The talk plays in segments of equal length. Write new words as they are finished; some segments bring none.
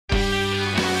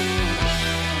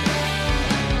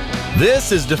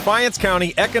This is Defiance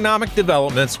County Economic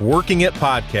Development's Working It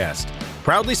podcast,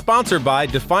 proudly sponsored by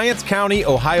Defiance County,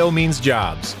 Ohio Means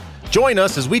Jobs. Join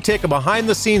us as we take a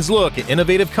behind-the-scenes look at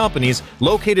innovative companies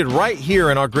located right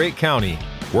here in our great county,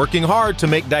 working hard to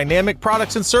make dynamic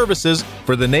products and services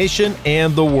for the nation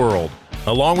and the world.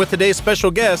 Along with today's special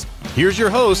guest, here's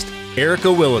your host, Erica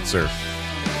Willitzer.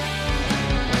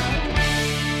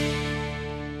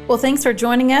 Well, thanks for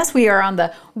joining us. We are on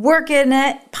the Working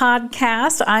It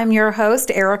podcast. I'm your host,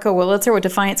 Erica Willitzer with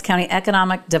Defiance County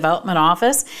Economic Development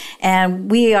Office, and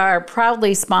we are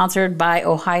proudly sponsored by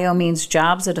Ohio Means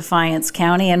Jobs of Defiance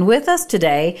County. And with us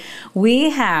today,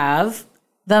 we have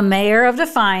the Mayor of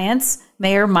Defiance,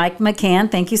 Mayor Mike McCann.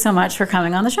 Thank you so much for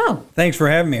coming on the show. Thanks for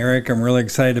having me, Eric. I'm really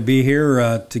excited to be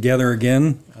here together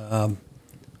again.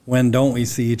 When don't we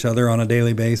see each other on a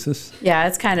daily basis? Yeah,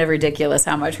 it's kind of ridiculous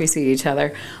how much we see each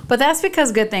other. But that's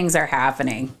because good things are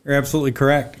happening. You're absolutely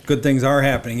correct. Good things are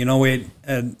happening. You know, we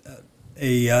had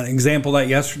an example of that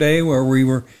yesterday where we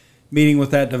were meeting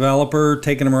with that developer,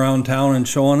 taking him around town and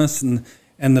showing us, and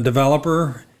the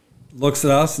developer looks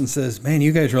at us and says, man,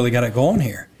 you guys really got it going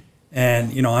here.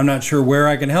 And, you know, I'm not sure where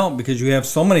I can help because you have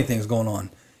so many things going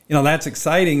on. You know, that's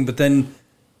exciting, but then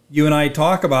you and I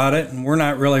talk about it, and we're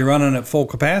not really running at full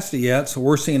capacity yet, so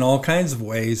we're seeing all kinds of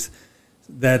ways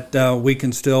that we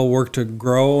can still work to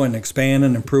grow and expand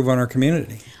and improve on our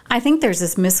community. I think there's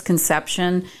this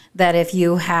misconception that if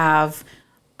you have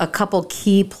a couple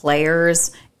key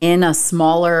players in a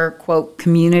smaller, quote,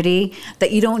 community,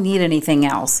 that you don't need anything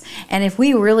else. And if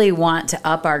we really want to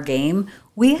up our game,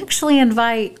 we actually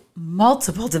invite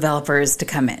multiple developers to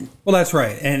come in. Well, that's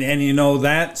right. And you know,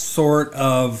 that sort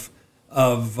of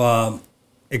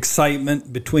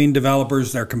excitement between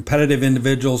developers. They're competitive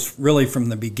individuals really from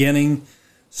the beginning.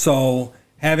 So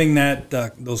having that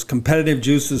those competitive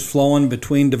juices flowing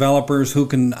between developers who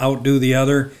can outdo the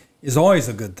other is always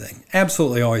a good thing.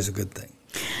 Absolutely always a good thing.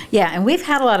 Yeah, and we've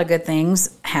had a lot of good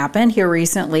things happen here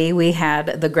recently. We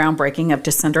had the groundbreaking of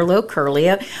Tessenderlo Curly,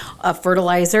 a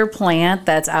fertilizer plant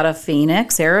that's out of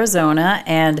Phoenix, Arizona,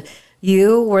 and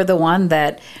you were the one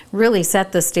that really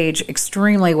set the stage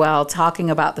extremely well,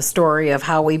 talking about the story of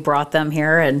how we brought them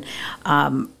here. And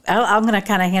I'm going to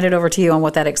kind of hand it over to you on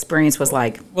what that experience was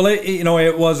like. Well,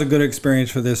 it was a good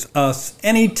experience for us.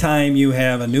 Anytime you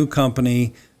have a new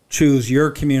company choose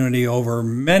your community over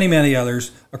many, many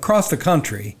others across the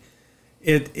country,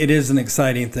 it is an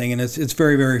exciting thing, and it's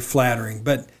very, very flattering.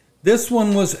 But this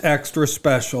one was extra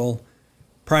special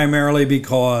primarily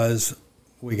because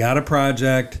we got a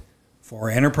project for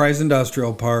Enterprise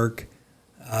Industrial Park.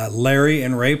 Larry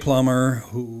and Ray Plummer,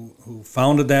 who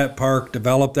founded that park,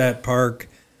 developed that park,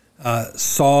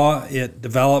 saw it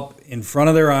develop in front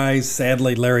of their eyes.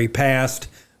 Sadly, Larry passed.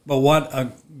 But what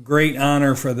a great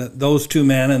honor for those two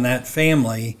men and that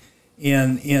family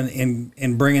in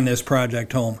bringing this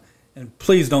project home. And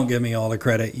please don't give me all the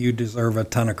credit. You deserve a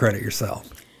ton of credit yourself.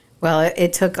 Well,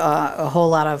 it took a whole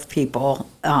lot of people.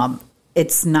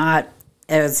 It's not,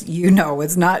 as you know,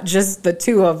 it's not just the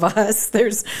two of us.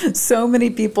 There's so many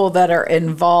people that are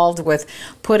involved with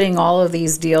putting all of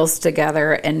these deals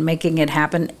together and making it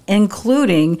happen,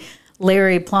 including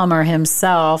Larry Plummer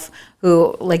himself,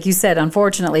 who, like you said,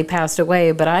 unfortunately passed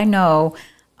away. But I know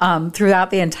throughout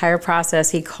the entire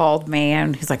process, he called me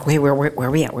and he's like, wait, where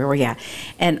we at? Where we at?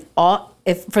 And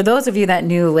for those of you that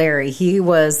knew Larry, he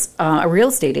was a real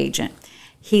estate agent.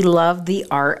 He loved the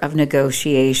art of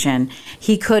negotiation.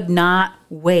 He could not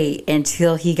wait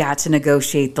until he got to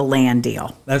negotiate the land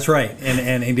deal. That's right.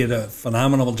 And he did a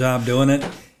phenomenal job doing it.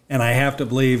 And I have to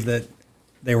believe that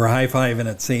they were high-fiving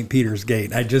at St. Peter's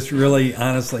Gate. I just really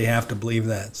honestly have to believe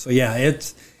that. So, yeah,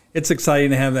 it's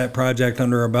exciting to have that project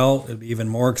under our belt. It'll be even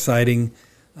more exciting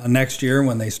next year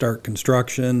when they start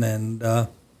construction, and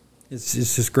it's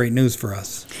just great news for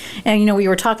us. And, you know, we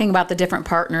were talking about the different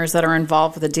partners that are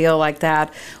involved with a deal like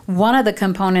that. One of the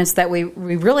components that we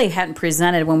really hadn't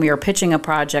presented when we were pitching a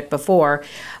project before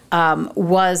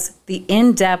was the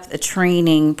in-depth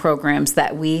training programs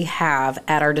that we have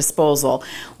at our disposal.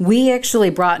 We actually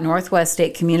brought Northwest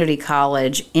State Community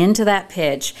College into that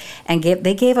pitch, and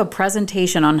they gave a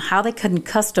presentation on how they could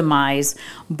customize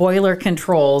boiler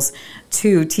controls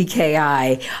to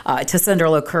TKI,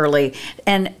 Tessenderlo Curly,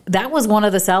 and that was one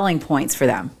of the selling points for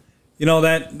them. You know,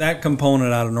 that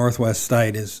component out of Northwest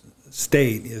State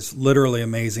is literally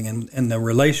amazing, and the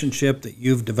relationship that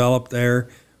you've developed there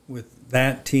with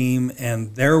that team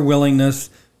and their willingness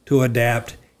to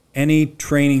adapt any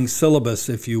training syllabus,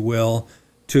 if you will,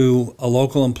 to a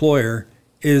local employer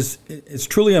is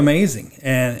truly amazing.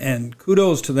 And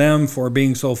kudos to them for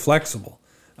being so flexible.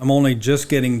 I'm only just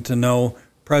getting to know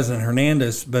President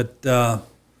Hernandez, but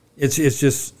it's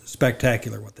just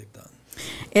spectacular what they've done.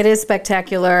 It is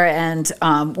spectacular, and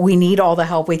we need all the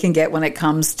help we can get when it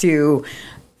comes to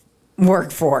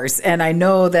workforce. And I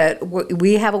know that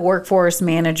we have a workforce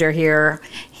manager here,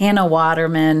 Hannah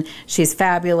Waterman. She's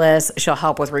fabulous. She'll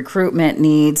help with recruitment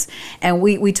needs. And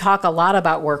we talk a lot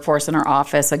about workforce in our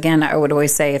office. Again, I would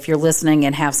always say if you're listening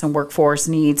and have some workforce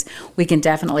needs, we can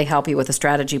definitely help you with a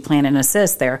strategy plan and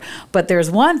assist there. But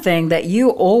there's one thing that you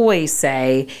always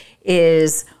say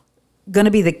is going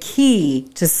to be the key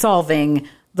to solving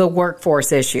the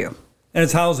workforce issue. And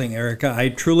it's housing, Erica. I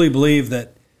truly believe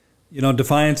that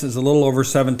Defiance is a little over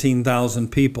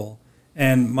 17,000 people.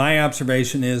 And my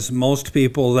observation is most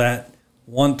people that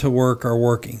want to work are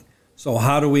working. So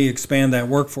how do we expand that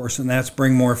workforce? And that's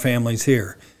bring more families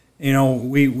here.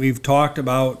 We've talked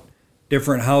about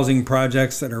different housing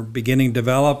projects that are beginning to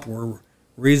develop. We're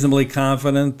reasonably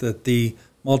confident that the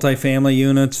multifamily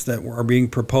units that are being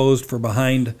proposed for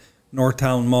behind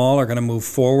Northtown Mall are going to move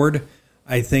forward.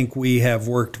 I think we have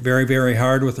worked very, very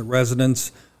hard with the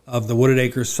residents of the Wooded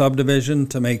Acres subdivision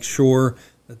to make sure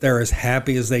that they're as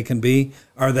happy as they can be.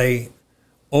 Are they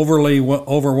overly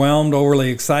overwhelmed, overly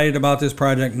excited about this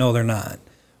project? No, they're not.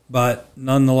 But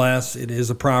nonetheless, it is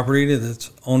a property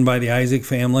that's owned by the Isaac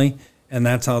family, and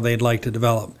that's how they'd like to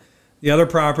develop. The other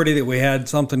property that we had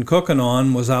something cooking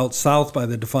on was out south by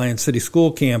the Defiance City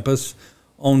School campus,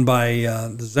 owned by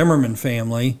the Zimmerman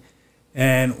family.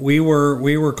 And we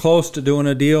were close to doing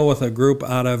a deal with a group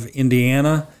out of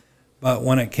Indiana. But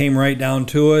when it came right down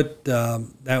to it,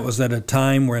 that was at a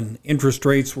time when interest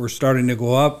rates were starting to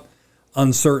go up,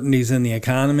 uncertainties in the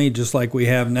economy, just like we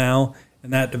have now,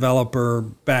 and that developer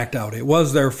backed out. It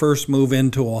was their first move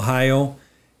into Ohio,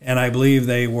 and I believe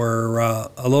they were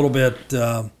a little bit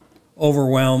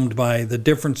overwhelmed by the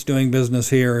difference doing business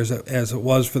here as it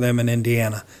was for them in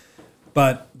Indiana.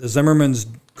 But the Zimmermans,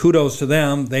 kudos to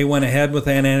them, they went ahead with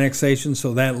that annexation,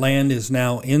 so that land is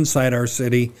now inside our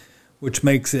city, which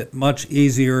makes it much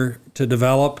easier to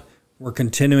develop. We're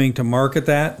continuing to market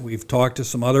that. We've talked to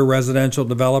some other residential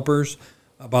developers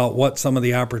about what some of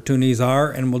the opportunities are,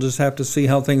 and we'll just have to see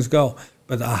how things go.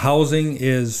 But the housing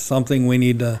is something we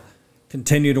need to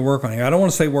continue to work on. I don't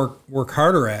want to say work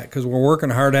harder at, because we're working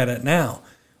hard at it now,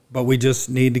 but we just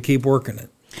need to keep working it.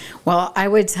 Well, I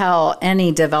would tell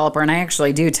any developer, and I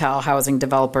actually do tell housing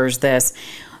developers this,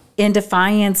 in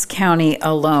Defiance County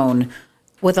alone,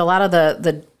 with a lot of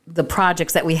the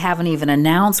projects that we haven't even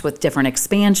announced with different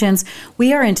expansions,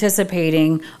 we are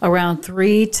anticipating around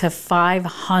 300 to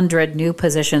 500 new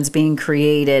positions being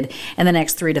created in the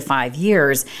next 3 to 5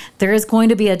 years. There is going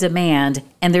to be a demand,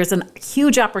 and there's a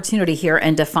huge opportunity here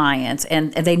in Defiance,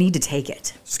 and they need to take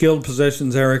it. Skilled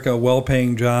positions, Erica,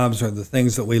 well-paying jobs are the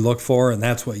things that we look for, and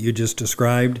that's what you just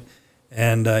described.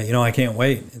 And, I can't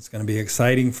wait. It's going to be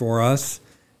exciting for us,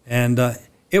 and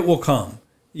it will come.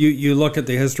 You look at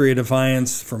the history of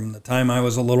Defiance from the time I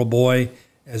was a little boy,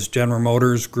 as General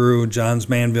Motors grew, Johns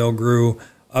Manville grew,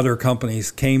 other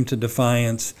companies came to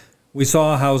Defiance. We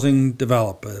saw housing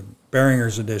develop,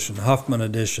 Behringer's Addition, Huffman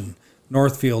Addition,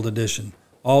 Northfield Addition.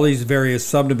 All these various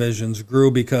subdivisions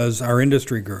grew because our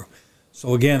industry grew.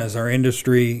 So again, as our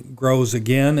industry grows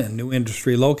again and new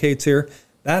industry locates here,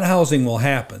 that housing will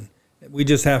happen. We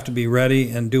just have to be ready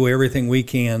and do everything we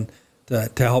can to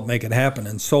help make it happen.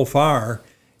 And so far,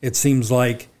 it seems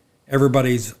like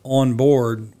everybody's on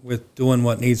board with doing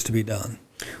what needs to be done.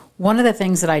 One of the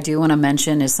things that I do want to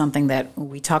mention is something that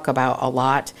we talk about a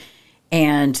lot,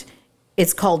 and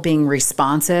it's called being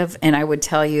responsive. And I would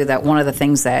tell you that one of the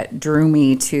things that drew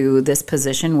me to this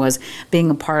position was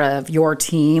being a part of your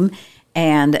team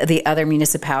and the other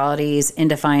municipalities in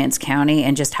Defiance County,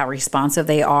 and just how responsive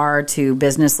they are to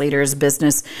business leaders,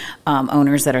 business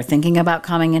owners that are thinking about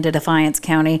coming into Defiance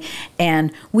County.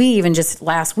 And we even just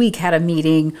last week had a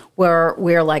meeting where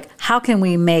we're like, how can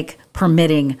we make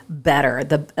permitting better,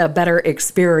 a better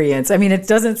experience? I mean, it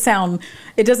doesn't sound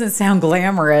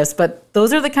glamorous, but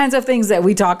those are the kinds of things that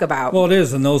we talk about. Well, it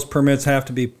is, and those permits have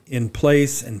to be in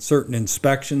place, and certain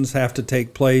inspections have to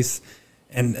take place.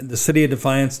 And the city of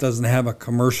Defiance doesn't have a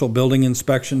commercial building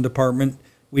inspection department.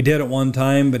 We did at one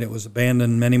time, but it was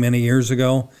abandoned many, many years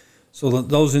ago. So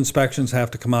those inspections have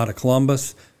to come out of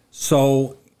Columbus.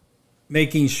 So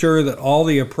making sure that all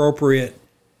the appropriate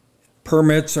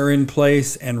permits are in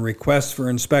place and requests for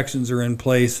inspections are in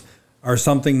place are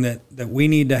something that we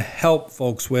need to help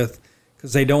folks with,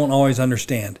 because they don't always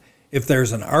understand. If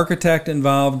there's an architect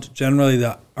involved, generally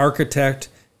the architect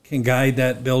can guide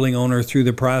that building owner through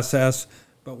the process.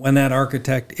 But when that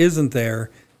architect isn't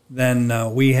there,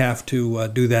 then we have to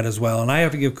do that as well. And I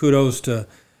have to give kudos to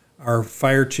our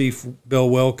fire chief, Bill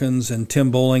Wilkins, and Tim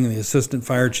Bowling, the assistant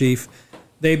fire chief.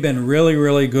 they've been really,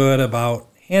 really good about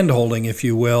hand-holding, if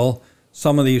you will,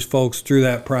 some of these folks through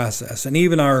that process. And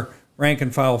even our rank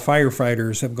and file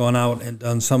firefighters have gone out and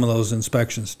done some of those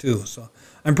inspections too. So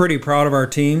I'm pretty proud of our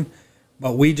team,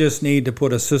 but we just need to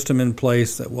put a system in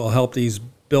place that will help these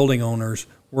building owners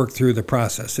work through the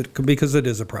process, because it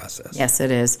is a process. Yes,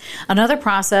 it is. Another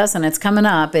process, and it's coming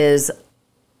up, is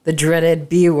the dreaded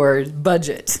B word,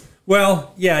 budget.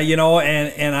 Well, yeah,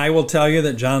 and I will tell you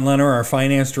that John Leonard, our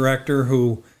finance director,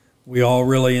 who we all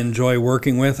really enjoy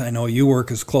working with, I know you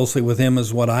work as closely with him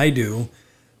as what I do,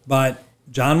 but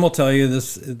John will tell you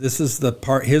this is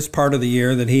his part of the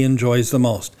year that he enjoys the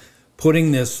most.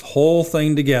 Putting this whole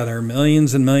thing together,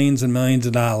 millions and millions and millions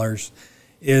of dollars,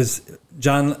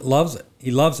 John loves it.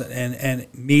 He loves it. And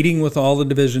meeting with all the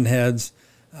division heads,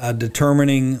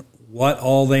 determining what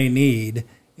all they need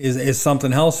is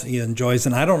something else he enjoys.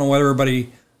 And I don't know whether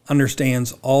everybody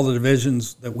understands all the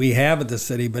divisions that we have at the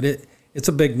city, but it's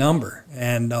a big number.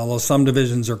 And although some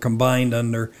divisions are combined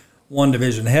under one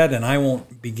division head, and I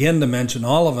won't begin to mention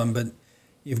all of them, but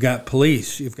you've got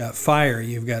police, you've got fire,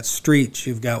 you've got streets,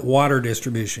 you've got water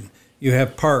distribution, you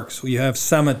have parks, you have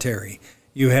cemetery,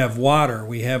 you have water,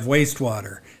 we have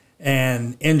wastewater,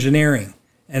 and engineering,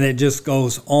 and it just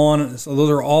goes on. So those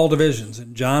are all divisions,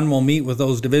 and John will meet with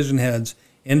those division heads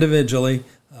individually.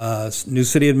 New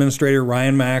city administrator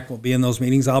Ryan Mack will be in those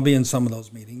meetings. I'll be in some of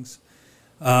those meetings.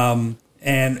 And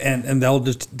they'll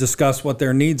just discuss what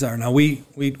their needs are. Now,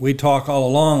 we talk all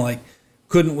along, like,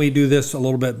 couldn't we do this a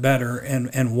little bit better,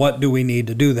 and what do we need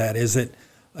to do that? Is it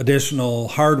additional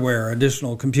hardware,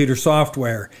 additional computer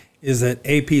software? Is it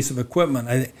a piece of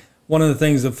equipment? One of the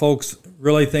things that folks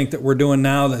really think that we're doing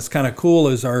now that's kind of cool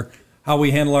is how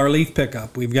we handle our leaf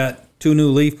pickup. We've got 2 new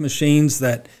leaf machines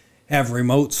that have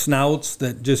remote snouts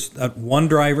that just one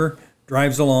driver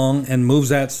drives along and moves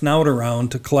that snout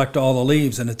around to collect all the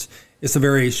leaves. And it's a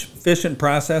very efficient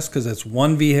process because it's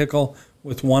one vehicle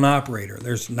with one operator.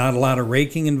 There's not a lot of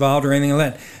raking involved or anything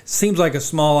like that. Seems like a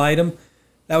small item.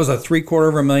 That was a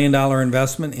 $750,000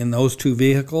 investment in those 2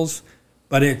 vehicles,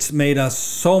 but it's made us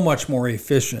so much more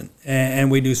efficient, and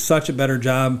we do such a better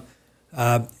job.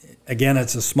 Again,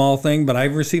 it's a small thing, but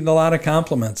I've received a lot of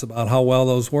compliments about how well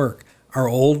those work. Our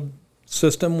old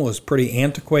system was pretty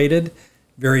antiquated,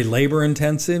 very labor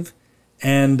intensive,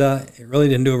 and it really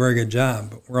didn't do a very good job,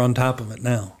 but we're on top of it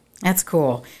now. That's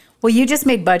cool. Well, you just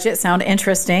made budget sound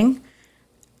interesting.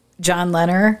 John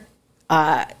Leonard,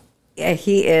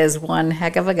 he is one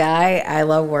heck of a guy. I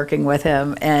love working with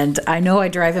him, and I know I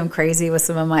drive him crazy with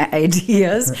some of my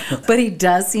ideas, but he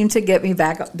does seem to get me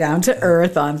back down to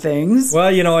earth on things.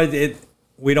 Well,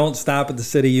 we don't stop at the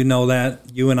city, you know that.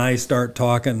 You and I start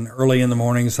talking early in the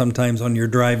morning, sometimes on your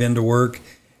drive into work,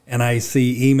 and I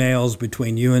see emails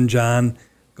between you and John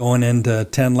going into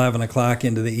 10, 11 o'clock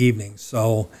into the evening.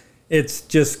 So it's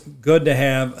just good to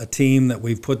have a team that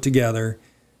we've put together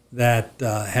that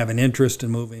have an interest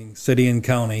in moving city and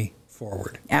county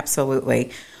forward. Absolutely.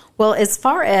 Well, as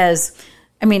far as,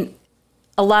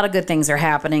 a lot of good things are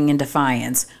happening in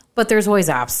Defiance, but there's always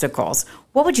obstacles.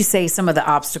 What would you say some of the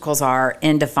obstacles are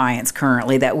in Defiance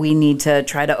currently that we need to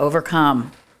try to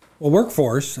overcome? Well,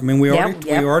 workforce. We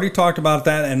already talked about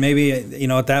that, and maybe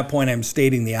at that point I'm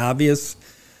stating the obvious.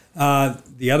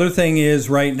 The other thing is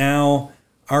right now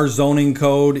our zoning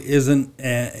code isn't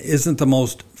the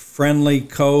most friendly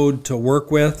code to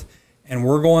work with, and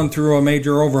we're going through a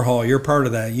major overhaul. You're part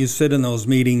of that. You sit in those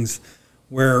meetings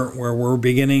where we're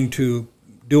beginning to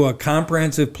do a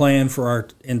comprehensive plan for our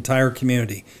entire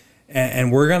community,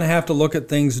 and we're going to have to look at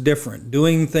things different.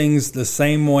 Doing things the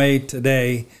same way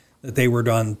today that they were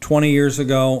done 20 years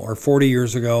ago or 40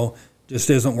 years ago just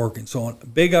isn't working. So a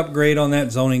big upgrade on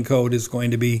that zoning code is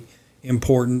going to be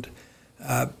important.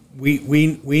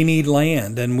 We need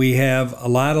land, and we have a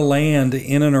lot of land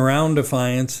in and around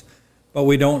Defiance, but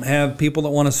we don't have people that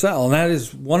want to sell. And that is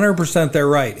 100% their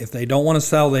right. If they don't want to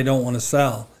sell, they don't want to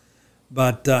sell.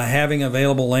 But having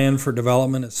available land for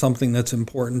development is something that's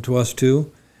important to us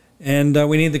too. And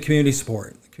we need the community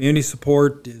support. The community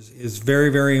support is very,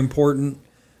 very important.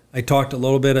 I talked a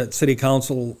little bit at City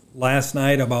Council last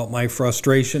night about my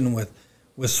frustration with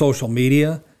social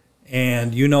media.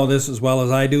 And you know this as well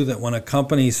as I do, that when a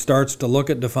company starts to look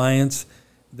at Defiance,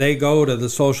 they go to the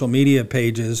social media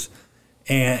pages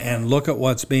and look at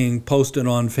what's being posted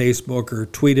on Facebook or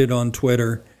tweeted on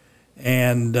Twitter.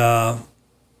 And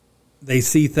they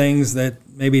see things that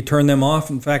maybe turn them off.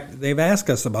 In fact, they've asked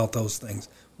us about those things.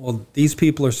 Well, these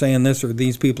people are saying this or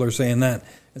these people are saying that.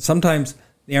 And sometimes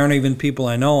they aren't even people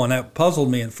I know, and that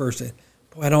puzzled me at first.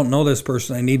 Boy, I don't know this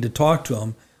person. I need to talk to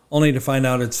them, only to find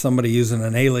out it's somebody using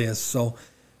an alias. So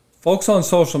folks on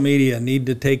social media need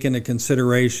to take into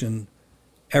consideration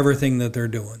everything that they're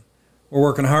doing. We're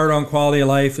working hard on quality of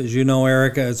life. As you know,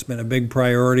 Erica, it's been a big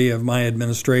priority of my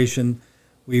administration.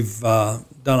 We've done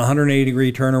a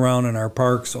 180-degree turnaround in our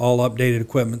parks, all updated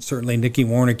equipment. Certainly Nikki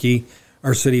Warnicki,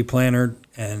 our city planner,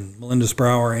 and Melinda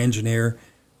Sproul, our engineer,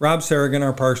 Rob Sarrigan,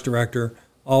 our parks director,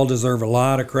 all deserve a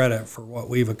lot of credit for what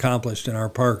we've accomplished in our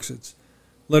parks. It's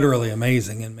literally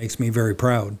amazing and makes me very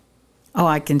proud. Oh,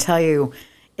 I can tell you,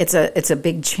 it's a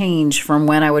big change from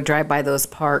when I would drive by those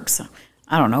parks,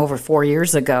 I don't know, over 4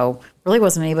 years ago. Really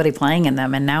wasn't anybody playing in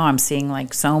them, and now I'm seeing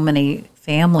like so many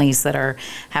families that are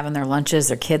having their lunches,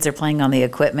 their kids are playing on the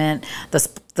equipment.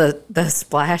 The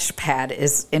splash pad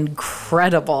is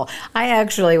incredible. I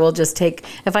actually will just take,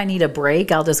 if I need a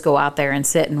break, I'll just go out there and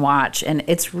sit and watch, and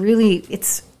it's really,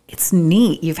 it's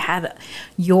neat.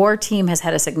 Your team has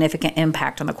had a significant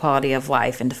impact on the quality of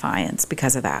life in Defiance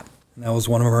because of that. And that was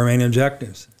one of our main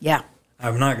objectives. Yeah.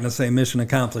 I'm not going to say mission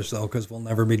accomplished, though, because we'll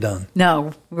never be done.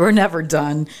 No, we're never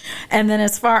done. And then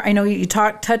I know you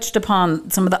touched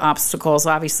upon some of the obstacles.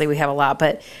 Obviously, we have a lot.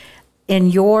 But in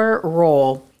your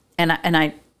role, and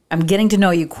I'm getting to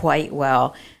know you quite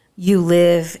well, you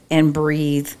live and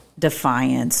breathe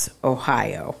Defiance,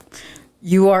 Ohio.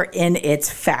 You are in its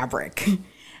fabric.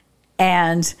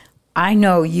 And I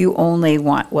know you only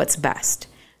want what's best.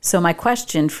 So my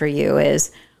question for you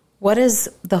is, what is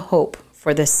the hope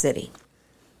for this city?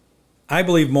 I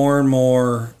believe more and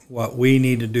more what we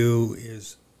need to do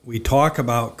is we talk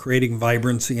about creating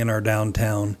vibrancy in our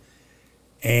downtown,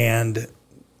 and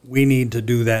we need to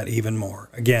do that even more.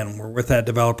 Again, we're with that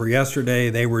developer yesterday.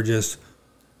 They were just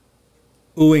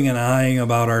oohing and eyeing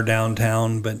about our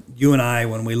downtown, but you and I,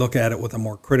 when we look at it with a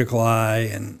more critical eye,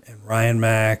 and Ryan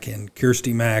Mack and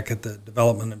Kirsty Mack at the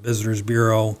Development and Visitors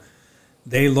Bureau,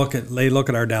 they look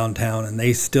at our downtown and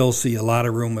they still see a lot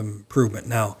of room of improvement.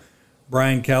 Now,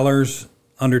 Brian Keller's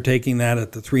undertaking that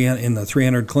at in the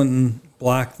 300 Clinton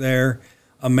block there.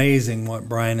 Amazing what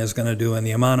Brian is going to do, and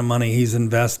the amount of money he's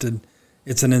invested.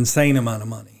 It's an insane amount of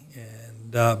money,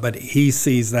 and but he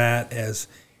sees that as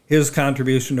his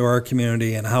contribution to our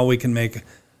community and how we can make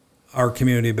our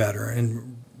community better.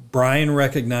 And Brian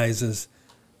recognizes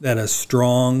that a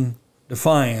strong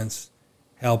Defiance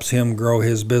helps him grow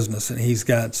his business, and he's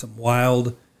got some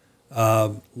wild,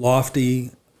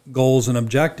 lofty goals and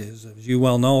objectives, as you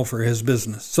well know, for his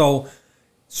business. So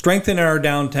strengthening our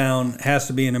downtown has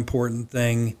to be an important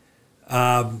thing.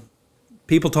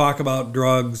 People talk about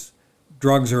drugs.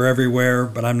 Drugs are everywhere,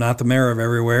 but I'm not the mayor of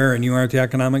everywhere, and you aren't the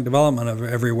economic development of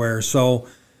everywhere. So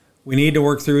we need to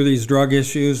work through these drug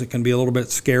issues. It can be a little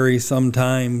bit scary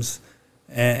sometimes,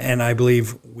 and I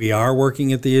believe we are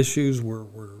working at the issues. We're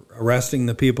arresting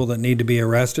the people that need to be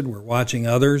arrested. We're watching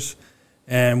others,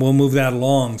 and we'll move that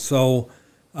along. So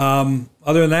other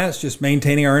than that, it's just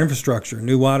maintaining our infrastructure,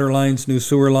 new water lines, new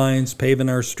sewer lines, paving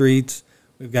our streets.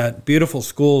 We've got beautiful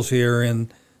schools here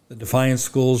in the Defiance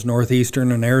schools,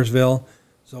 Northeastern and Ayersville.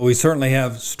 So we certainly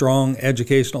have strong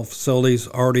educational facilities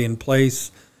already in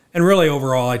place. And really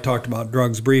overall, I talked about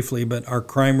drugs briefly, but our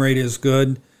crime rate is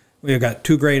good. We've got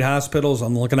 2 great hospitals.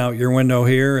 I'm looking out your window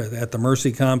here at the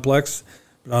Mercy Complex.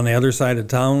 But on the other side of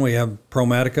town, we have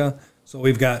ProMedica. So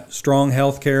we've got strong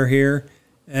health care here.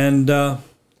 And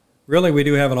really, we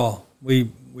do have it all.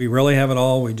 We really have it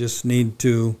all. We just need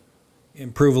to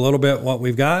improve a little bit what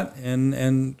we've got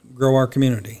and grow our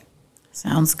community.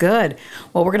 Sounds good.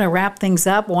 Well, we're going to wrap things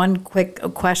up. One quick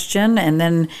question, and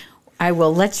then I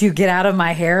will let you get out of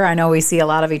my hair. I know we see a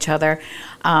lot of each other.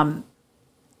 And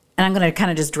I'm going to kind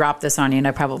of just drop this on you, and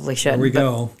I probably shouldn't. There we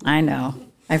go. I know.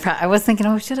 I was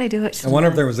thinking, should I do it? I wonder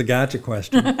if there was a gotcha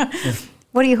question.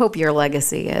 What do you hope your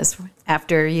legacy is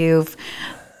after you've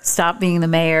stopped being the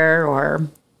mayor or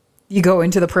you go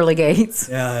into the pearly gates?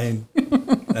 Yeah,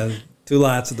 2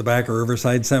 lots at the back of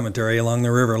Riverside Cemetery along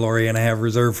the river, Lori and I have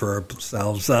reserved for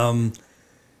ourselves.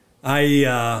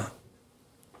 I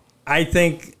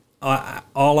think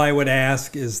all I would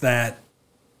ask is that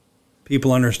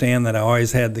people understand that I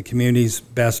always had the community's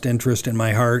best interest in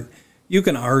my heart. You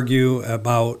can argue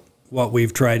about what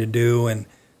we've tried to do, and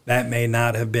that may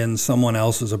not have been someone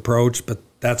else's approach, but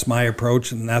that's my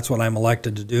approach, and that's what I'm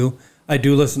elected to do. I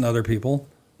do listen to other people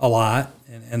a lot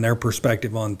and their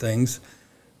perspective on things.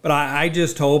 But I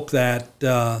just hope that,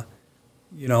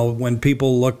 when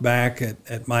people look back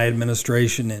at my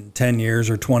administration in 10 years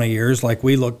or 20 years, like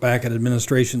we look back at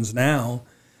administrations now,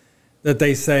 that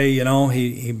they say,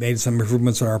 he made some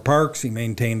improvements in our parks, he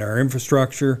maintained our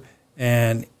infrastructure,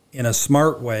 and in a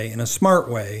smart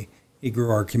way, he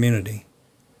grew our community.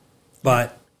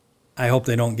 But I hope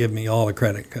they don't give me all the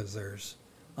credit, because there's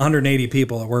 180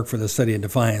 people that work for the city of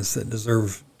Defiance that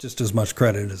deserve just as much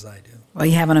credit as I do. Well,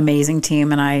 you have an amazing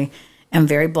team, and I am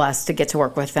very blessed to get to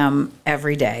work with them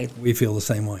every day. We feel the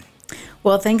same way.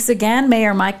 Well, thanks again,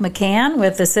 Mayor Mike McCann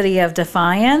with the City of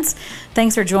Defiance.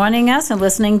 Thanks for joining us and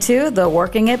listening to the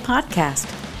Working It podcast.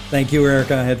 Thank you,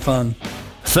 Erica. I had fun.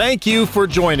 Thank you for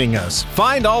joining us.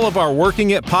 Find all of our Working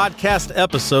It podcast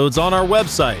episodes on our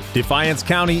website,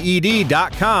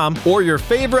 DefianceCountyED.com, or your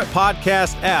favorite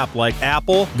podcast app like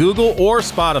Apple, Google, or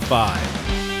Spotify.